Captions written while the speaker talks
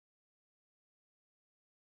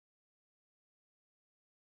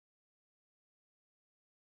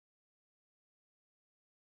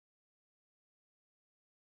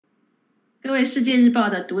各位世界日报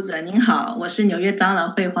的读者您好，我是纽约长老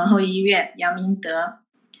会皇后医院杨明德。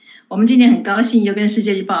我们今天很高兴又跟世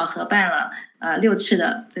界日报合办了6次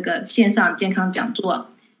的这个线上健康讲座，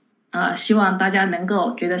希望大家能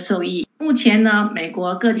够觉得受益。目前呢，美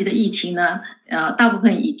国各地的疫情呢，大部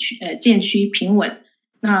分已渐趋平稳，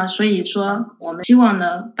那所以说我们希望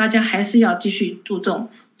呢，大家还是要继续注重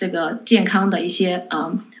这个健康的一些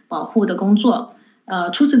保护的工作。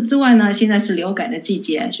除此之外呢，现在是流感的季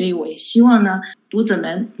节，所以我也希望呢，读者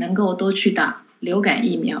们能够都去打流感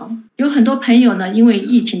疫苗。有很多朋友呢，因为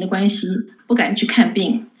疫情的关系不敢去看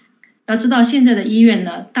病。要知道现在的医院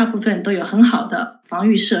呢，大部分都有很好的防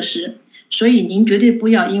御设施，所以您绝对不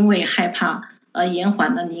要因为害怕而延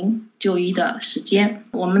缓了您就医的时间。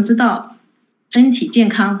我们知道身体健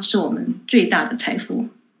康是我们最大的财富。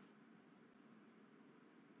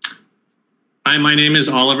Hi, my name is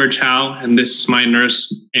Oliver Chow, and this is my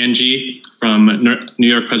nurse, Angie, from New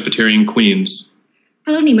York Presbyterian, Queens.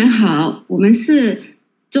 Hello, 你们好，我们是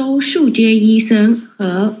周树佳医生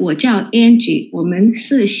和我叫 Angie， 我们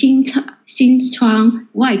是心窗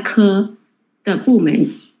外科的部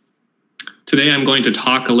门。Today I'm going to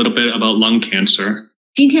talk a little bit about lung cancer.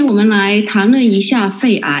 今天我们来谈论一下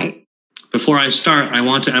肺癌。Before I start, I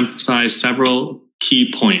want to emphasize several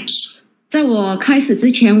key points. 在我开始之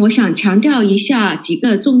前，我想强调一下几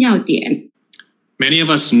个重要点。Many of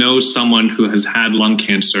us know someone who has had lung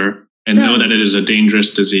cancer and know that it is a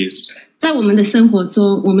dangerous disease. 在我们的生活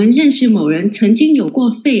中，我们认识某人曾经有过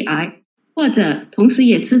肺癌，或者同时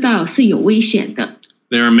也知道是有危险的。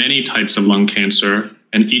There are many types of lung cancer,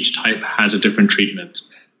 and each type has a different treatment.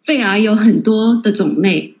 肺癌有很多的种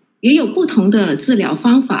类，也有不同的治疗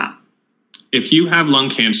方法。If you have lung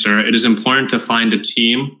cancer, it is important to find a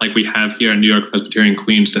team like we have here at New York Presbyterian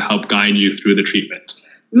Queens to help guide you through the treatment.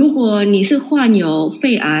 如果你是患有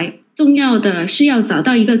肺癌，重要的是要找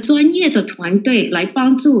到一个专业的团队来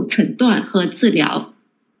帮助诊断和治疗。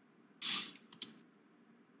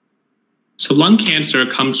So lung cancer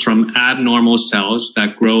comes from abnormal cells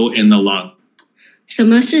that grow in the lung. 什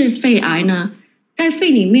么是肺癌呢？在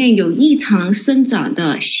肺里面有异常生长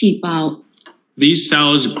的细胞。These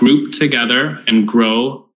cells group together and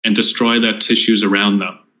grow and destroy the tissues around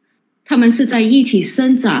them. 它们是在一起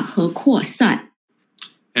生长和扩散。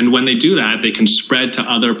And when they do that, they can spread to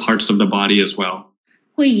other parts of the body as well.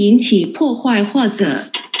 会引起破坏或者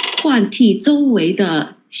换替周围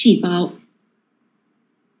的细胞。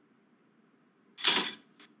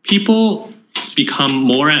People become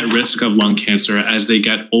more at risk of lung cancer as they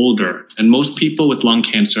get older, and most people with lung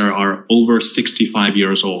cancer are over 65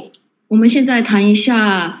 years old. 我们现在谈一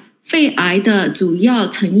下肺癌的主要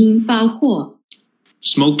成因，包括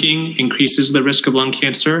Smoking increases the risk of lung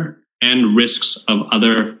cancer and risks of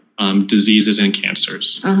other diseases and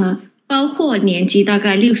cancers. 包括年纪大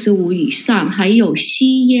概65以上，还有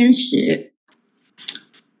吸烟史。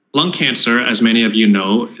Lung cancer, as many of you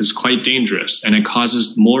know, is quite dangerous, and it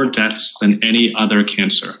causes more deaths than any other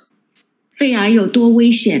cancer. 肺癌有多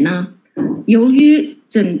危险呢？由于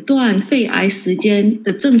诊断肺癌时间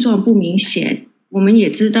的症状不明显，我们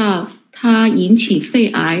也知道它引起肺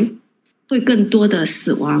癌会更多的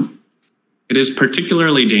死亡。It is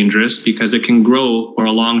particularly dangerous because it can grow for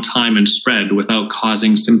a long time and spread without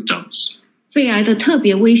causing symptoms. 肺癌的特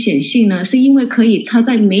别危险性呢，是因为它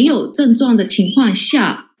在没有症状的情况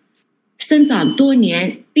下生长多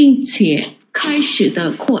年，并且开始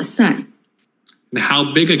的扩散。And how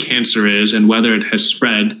big a cancer is and whether it has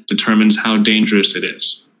spread determines how dangerous it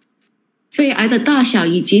is. 肺癌的大小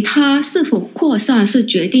以及它是否扩散是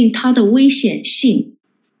决定它的危险性。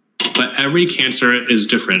But every cancer is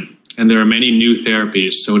different, and there are many new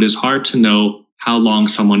therapies, so it is hard to know how long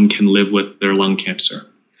someone can live with their lung cancer.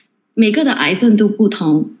 每个的癌症都不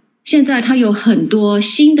同，现在它有很多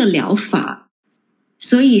新的疗法，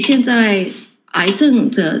所以现在癌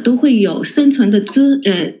症者都会有生存的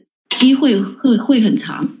机会会很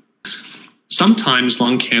长。Sometimes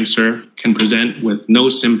lung cancer can present with no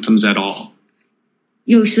symptoms at all.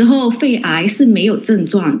 有时候肺癌是没有症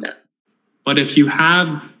状的。But if you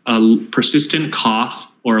have a persistent cough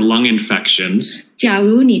or lung infections, 假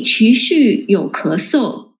如你持续有咳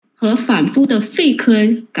嗽和反复的肺科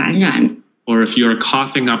感染， or if you are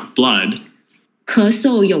coughing up blood, 咳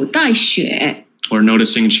嗽有带血， or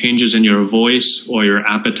noticing changes in your voice or your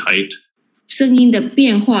appetite, 声音的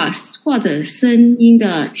变化或者声音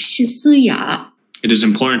的嘶哑， it is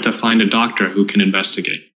important to find a doctor who can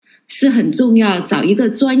investigate. 是很重要，找一个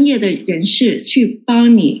专业的人士去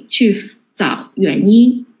帮你去找原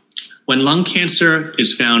因。When lung cancer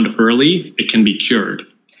is found early, it can be cured.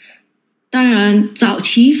 当然，早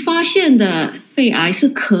期发现的肺癌是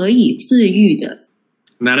可以治愈的。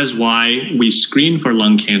And that is why we screen for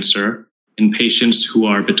lung cancer in patients who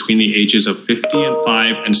are between the ages of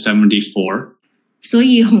 55 and 74. 所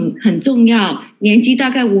以很重要，年纪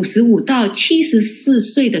大概55到74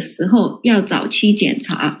岁的时候要早期检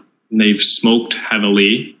查。They've smoked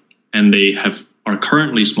heavily and they are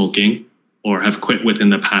currently smoking or have quit within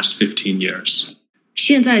the past 15 years.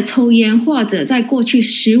 现在抽烟或者在过去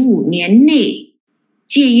15年内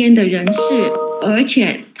戒烟的人士，而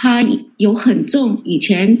且他有很重以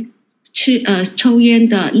前抽烟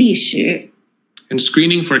的历史。And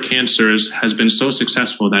screening for cancers has been so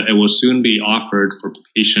successful that it will soon be offered for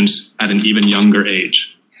patients at an even younger age.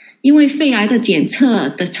 因为肺癌的检测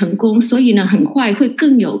的成功，所以呢，很快会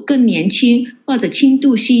更年轻或者轻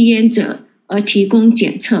度吸烟者而提供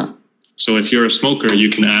检测。So if you're a smoker,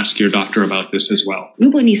 you can ask your doctor about this as well.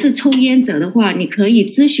 如果你是抽烟者的话，你可以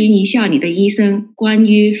咨询一下你的医生关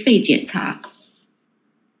于肺检查。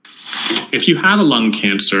If you have a lung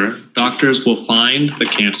cancer, doctors will find the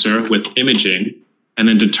cancer with imaging and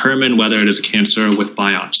then determine whether it is cancer with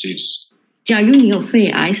biopsies. 假如你有肺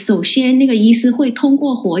癌，首先那个医师会通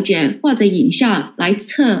过活检或者影像来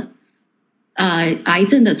测癌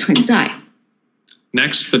症的存在。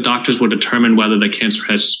Next, the doctors will determine whether the cancer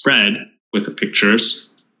has spread with the pictures.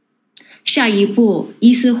 下一步，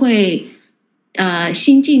医师会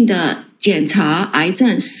新进的检查癌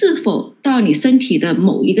症是否到你身体的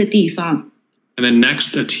某一个地方。And then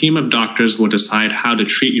next, a team of doctors will decide how to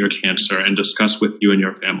treat your cancer and discuss with you and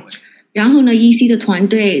your family. 然后呢，医师的团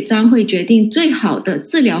队将会决定最好的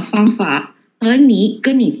治疗方法，和你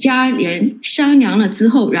跟你家人商量了之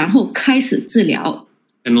后，然后开始治疗。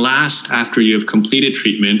And last, after you have completed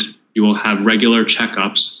treatment, you will have regular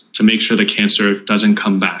checkups to make sure the cancer doesn't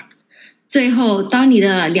come back. 最后，当你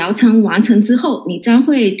的疗程完成之后，你将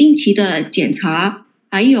会定期的检查，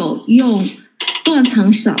还有用断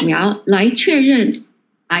层扫描来确认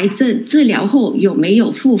癌症治疗后有没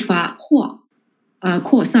有复发或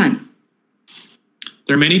扩散。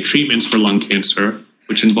There are many treatments for lung cancer,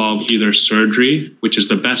 which involve either surgery, which is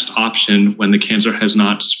the best option when the cancer has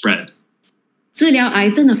not spread. 治疗癌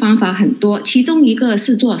症的方法很多，其中一个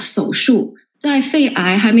是做手术，在肺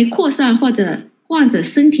癌还没扩散或者患者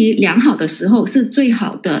身体良好的时候是最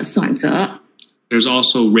好的选择。There's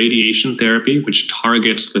also radiation therapy, which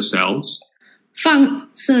targets the cells. 放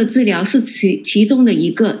射治疗是其中的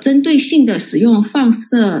一个，针对性的使用放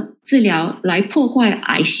射治疗来破坏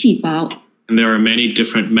癌细胞。And there are many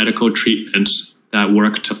different medical treatments that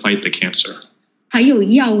work to fight the cancer. 还有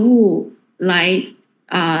药物来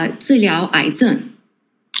治疗癌症。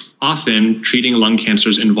Often, treating lung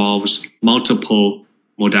cancers involves multiple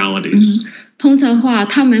modalities. 通常的话，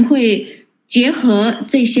他们会结合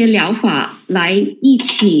这些疗法来一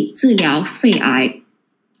起治疗肺癌。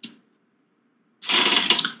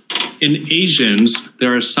In Asians, there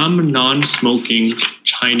are some non-smoking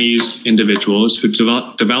Chinese individuals who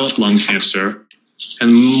develop lung cancer,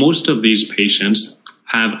 and most of these patients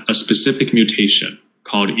have a specific mutation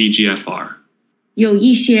called EGFR. 有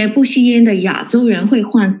一些不吸烟的亚洲人会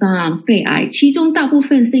患上肺癌，其中大部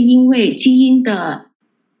分是因为基因的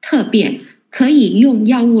特变，可以用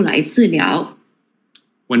药物来治疗。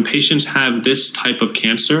When patients have this type of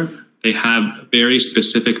cancer, they have very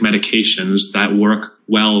specific medications that work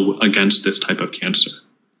well against this type of cancer.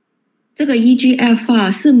 这个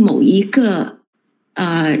EGFR 是某一个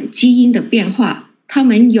基因的变化，他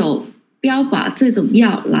们有标靶这种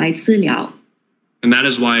药来治疗。And that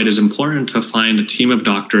is why it is important to find a team of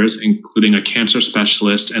doctors, including a cancer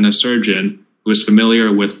specialist and a surgeon, who is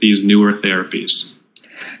familiar with these newer therapies.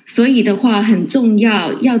 所以的话，很重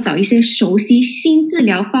要，要找一些熟悉新治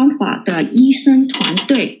疗方法的医生团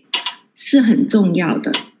队是很重要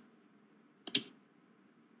的。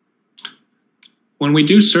When we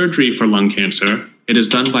do surgery for lung cancer, it is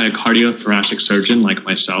done by a cardiothoracic surgeon like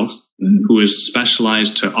myself, who is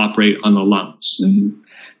specialized to operate on the lungs.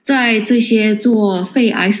 在这些做肺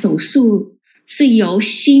癌手术是由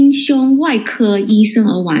心胸外科医生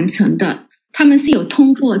而完成的，他们是有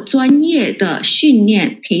通过专业的训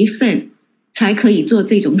练培训才可以做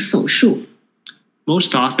这种手术。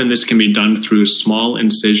Most often this can be done through small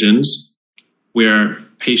incisions where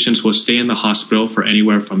patients will stay in the hospital for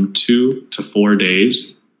anywhere from 2 to 4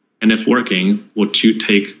 days, and if working, will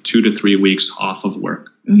take 2 to 3 weeks off of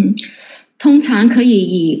work. 通常可以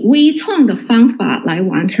以微创的方法来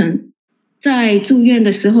完成，在住院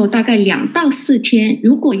的时候大概2到4天。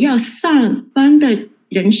如果要上班的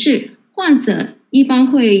人士，患者一般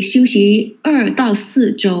会休息2到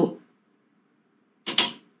4周。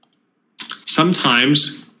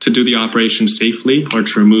Sometimes, to do the operation safely or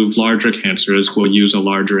to remove larger cancers, we'll use a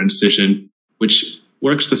larger incision, which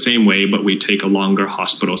works the same way, but we take a longer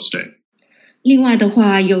hospital stay. 另外的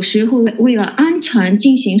话，有时会为了安全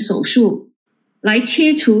进行手术，来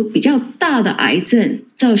切除比较大的癌症，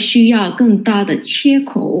就需要更大的切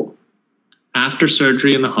口。After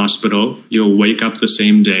surgery in the hospital, you'll wake up the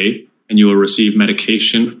same day and you will receive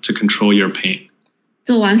medication to control your pain.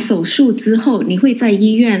 做完手术之后，你会在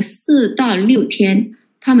医院4到6天，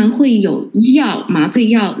他们会有麻醉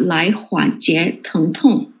药来缓解疼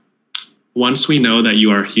痛。Once we know that you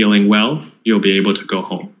are healing well, you'll be able to go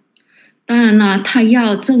home. 当然了，他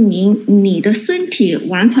要证明你的身体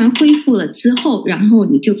完全恢复了之后，然后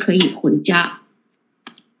你就可以回家。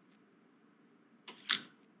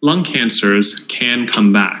Lung cancers can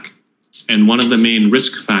come back, and one of the main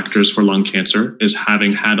risk factors for lung cancer is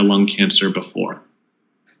having had a lung cancer before.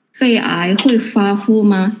 肺癌会发复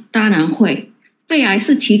吗？当然会。肺癌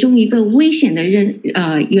是其中一个危险的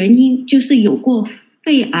原因，就是有过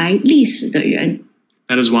肺癌历史的人。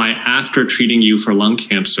That is why after treating you for lung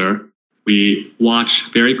cancer, we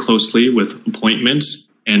watch very closely with appointments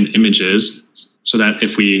and images so that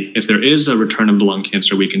if there is a return of the lung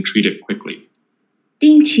cancer, we can treat it quickly.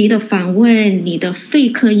 定期的访问你的肺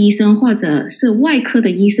科医生或者是外科的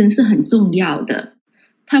医生是很重要的，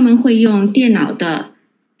他们会用电脑的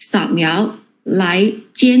扫描来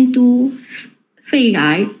监督肺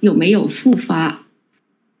癌有没有复发。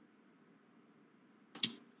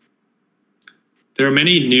There are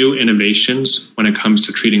many new innovations when it comes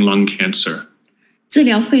to treating lung cancer. 治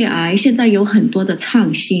疗肺癌现在有很多的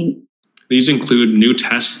创新。These include new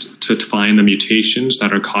tests to find the mutations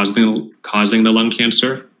that are causing the lung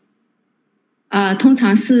cancer. 通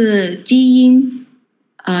常是基因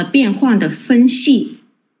变换的分析。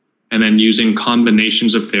And then using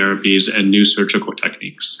combinations of therapies and new surgical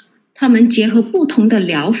techniques. 他们结合不同的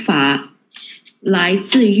疗法来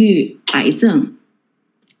治愈癌症。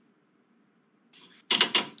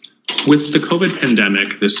With the COVID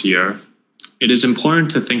pandemic this year, it is important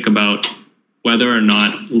to think about whether or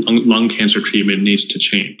not lung cancer treatment needs to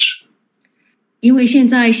change. 因为现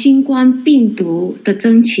在新冠病毒的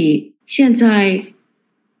增起，现在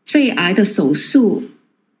肺癌的手术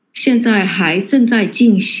现在还正在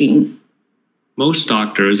进行。Most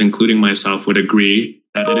doctors, including myself, would agree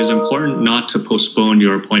that it is important not to postpone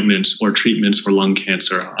your appointments or treatments for lung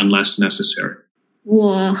cancer unless necessary.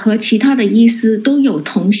 我和其他的医师都有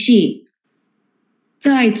同系，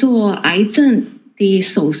在做癌症的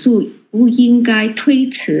手术不应该推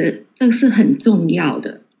迟，这是很重要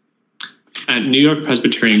的。At New York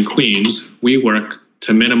Presbyterian Queens, we work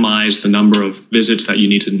to minimize the number of visits that you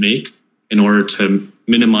need to make in order to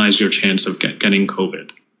minimize your chance of getting COVID.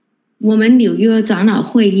 我们纽约长老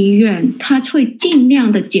会医院，它会尽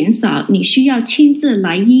量的减少你需要亲自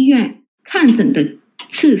来医院看诊的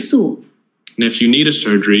次数。And if you need a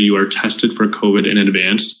surgery, you are tested for COVID in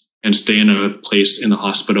advance and stay in a place in the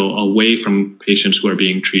hospital away from patients who are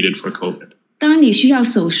being treated for COVID. 当你需要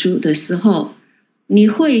手术的时候，你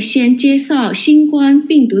会先接受新冠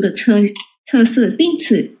病毒的测试，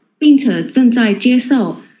并且正在接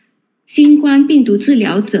受新冠病毒治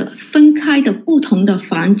疗者分开的不同的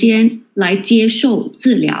房间来接受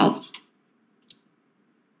治疗。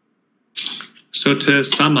So to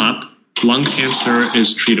sum up, lung cancer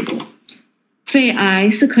is treatable. 肺癌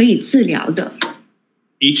是可以治疗的。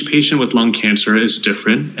Each patient with lung cancer is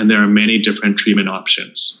different, and there are many different treatment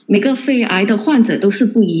options. 每个肺癌的患者都是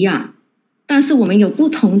不一样，但是我们有不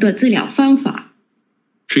同的治疗方法。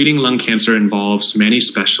Treating lung cancer involves many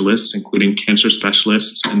specialists, including cancer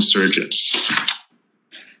specialists and surgeons.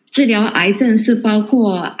 治疗癌症是包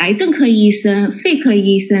括癌症科医生、肺科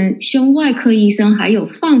医生、胸外科医生，还有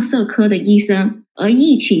放射科的医生，而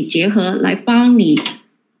一起结合来帮你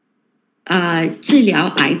治疗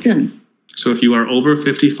癌症。So if you are over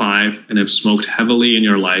 55 and have smoked heavily in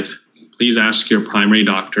your life, please ask your primary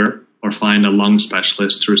doctor or find a lung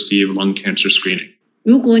specialist to receive lung cancer screening.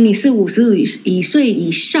 如果你是55岁以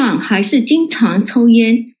上，还是经常抽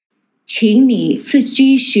烟，请你去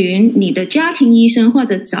咨询你的家庭医生，或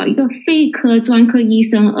者找一个肺科专科医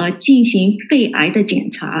生而进行肺癌的检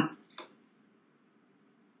查。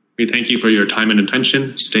We thank you for your time and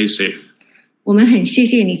attention. Stay safe. 我们很谢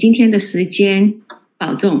谢你今天的时间，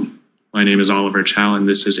保重。My name is Oliver Chow, and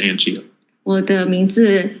this is Angie. 我的名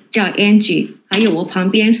字叫 Angie， 还有我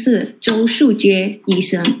旁边是周树佳医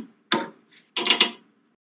生。